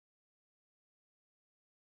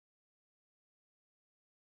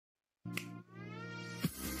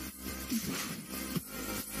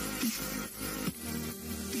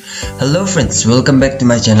Hello friends, welcome back to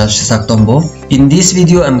my channel Zunheboto. In this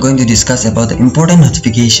video, I'm going to discuss about the important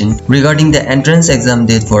notification regarding the entrance exam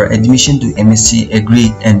date for admission to M.Sc, Agri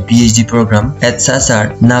and Ph.D program at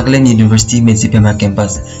SASRD, Nagaland University Medziphema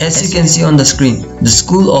Campus. As you can see on the screen, the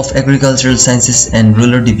School of Agricultural Sciences and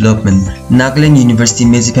Rural Development, Nagaland University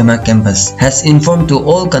Medziphema Campus has informed to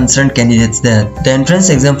all concerned candidates that the entrance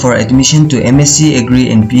exam for admission to M.Sc, Agri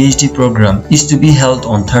and Ph.D program is to be held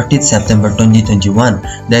on 30th September 2021,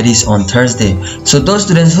 that is on Thursday. So those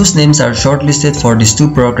students whose names are shortlisted for these two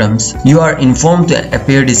programs, you are informed to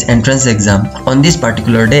appear this entrance exam on this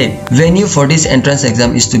particular day. Venue for this entrance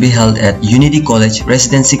exam is to be held at Unity College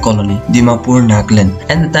Residency Colony, Dimapur, Nagaland,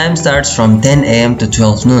 and the time starts from 10 AM to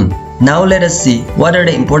 12 noon. Now let us see what are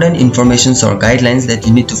the important informations or guidelines that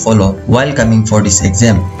you need to follow while coming for this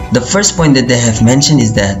exam. The first point that they have mentioned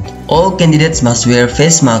is that all candidates must wear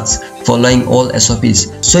face masks following all SOPs.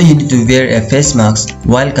 So you need to wear a face mask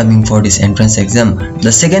while coming for this entrance exam.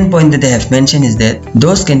 The second point that they have mentioned is that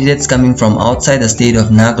those candidates coming from outside the state of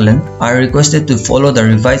Nagaland are requested to follow the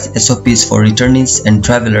revised SOPs for returnees and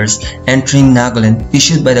travelers entering Nagaland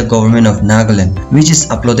issued by the government of Nagaland, which is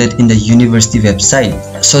uploaded in the university website.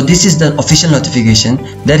 So this is the official notification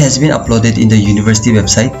that has been uploaded in the university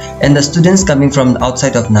website, and the students coming from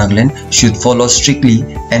outside of Nagaland should follow strictly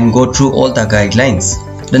and go through all the guidelines.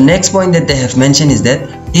 The next point that they have mentioned is that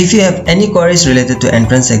if you have any queries related to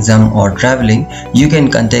entrance exam or traveling, you can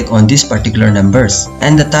contact on these particular numbers.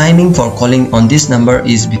 And the timing for calling on this number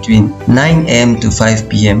is between 9 AM to 5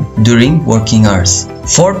 PM during working hours.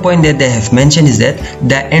 Fourth point that they have mentioned is that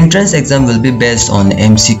the entrance exam will be based on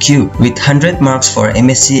MCQ with 100 marks for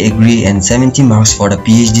M.Sc Agri and 70 marks for the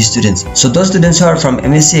PhD students. So those students who are from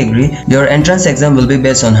M.Sc Agri, your entrance exam will be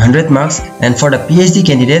based on 100 marks, and for the PhD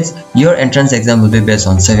candidates, your entrance exam will be based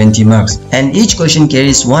on 70 marks. And each question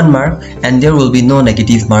carries 1 mark, and there will be no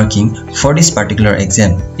negative marking for this particular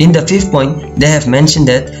exam. In the fifth point, they have mentioned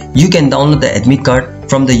that you can download the admit card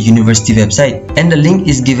from the university website, and the link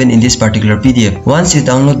is given in this particular PDF. Once you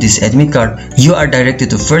download this admit card, you are directed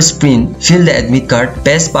to first print, fill the admit card,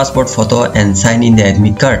 paste passport photo and sign in the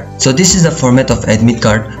admit card. So this is the format of admit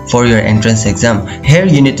card for your entrance exam. Here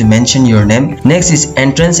you need to mention your name. Next is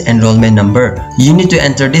entrance enrollment number. You need to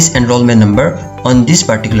enter this enrollment number on this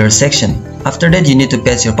particular section. After that, you need to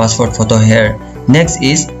paste your passport photo here. Next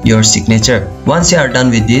is your signature. Once you are done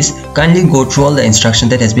with this, kindly go through all the instruction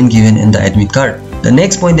that has been given in the admit card. The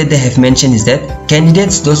next point that they have mentioned is that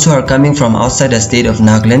candidates, those who are coming from outside the state of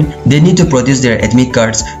Nagaland, they need to produce their admit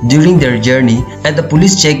cards during their journey at the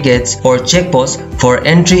police check gates or checkposts for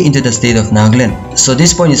entry into the state of Nagaland. So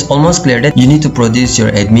this point is almost clear that you need to produce your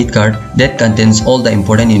admit card that contains all the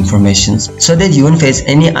important informations so that you won't face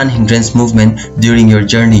any unhindered movement during your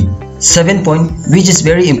journey. 7th point, which is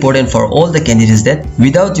very important for all the candidates, that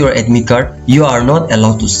without your admit card, you are not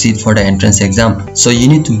allowed to sit for the entrance exam. So you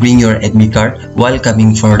need to bring your admit card while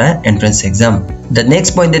coming for the entrance exam. The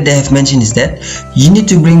next point that they have mentioned is that you need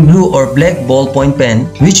to bring blue or black ballpoint pen,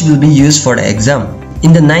 which will be used for the exam.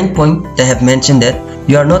 In the 9th point, they have mentioned that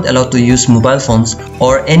you are not allowed to use mobile phones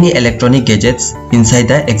or any electronic gadgets inside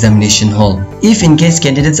the examination hall. If in case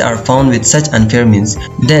candidates are found with such unfair means,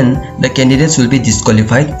 then the candidates will be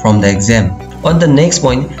disqualified from the exam. On the next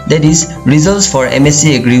point, that is, results for M.Sc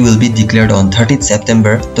Agri will be declared on 30th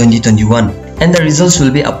September 2021. And the results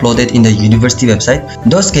will be uploaded in the university website.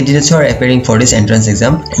 Those candidates who are appearing for this entrance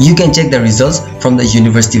exam, you can check the results from the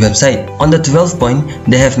university website. On the 12th point,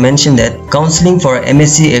 they have mentioned that counseling for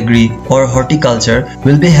M.Sc Agri or Horticulture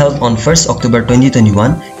will be held on 1st October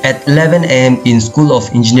 2021 at 11 AM in School of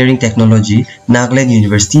Engineering Technology, Nagaland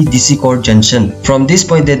University, DC Court Junction. From this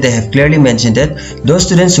point that they have clearly mentioned that those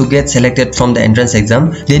students who get selected from the entrance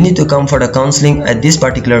exam, they need to come for the counseling at this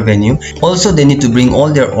particular venue. Also, they need to bring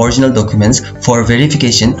all their original documents for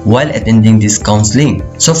verification while attending this counseling.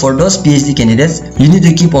 So for those PhD candidates, you need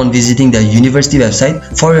to keep on visiting the university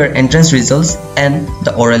website for your entrance results and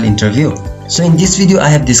the oral interview. So in this video, I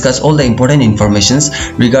have discussed all the important informations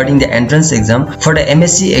regarding the entrance exam for the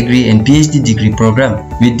M.Sc Agri and PhD degree program.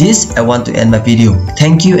 With this, I want to end my video.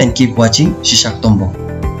 Thank you and keep watching Zunheboto.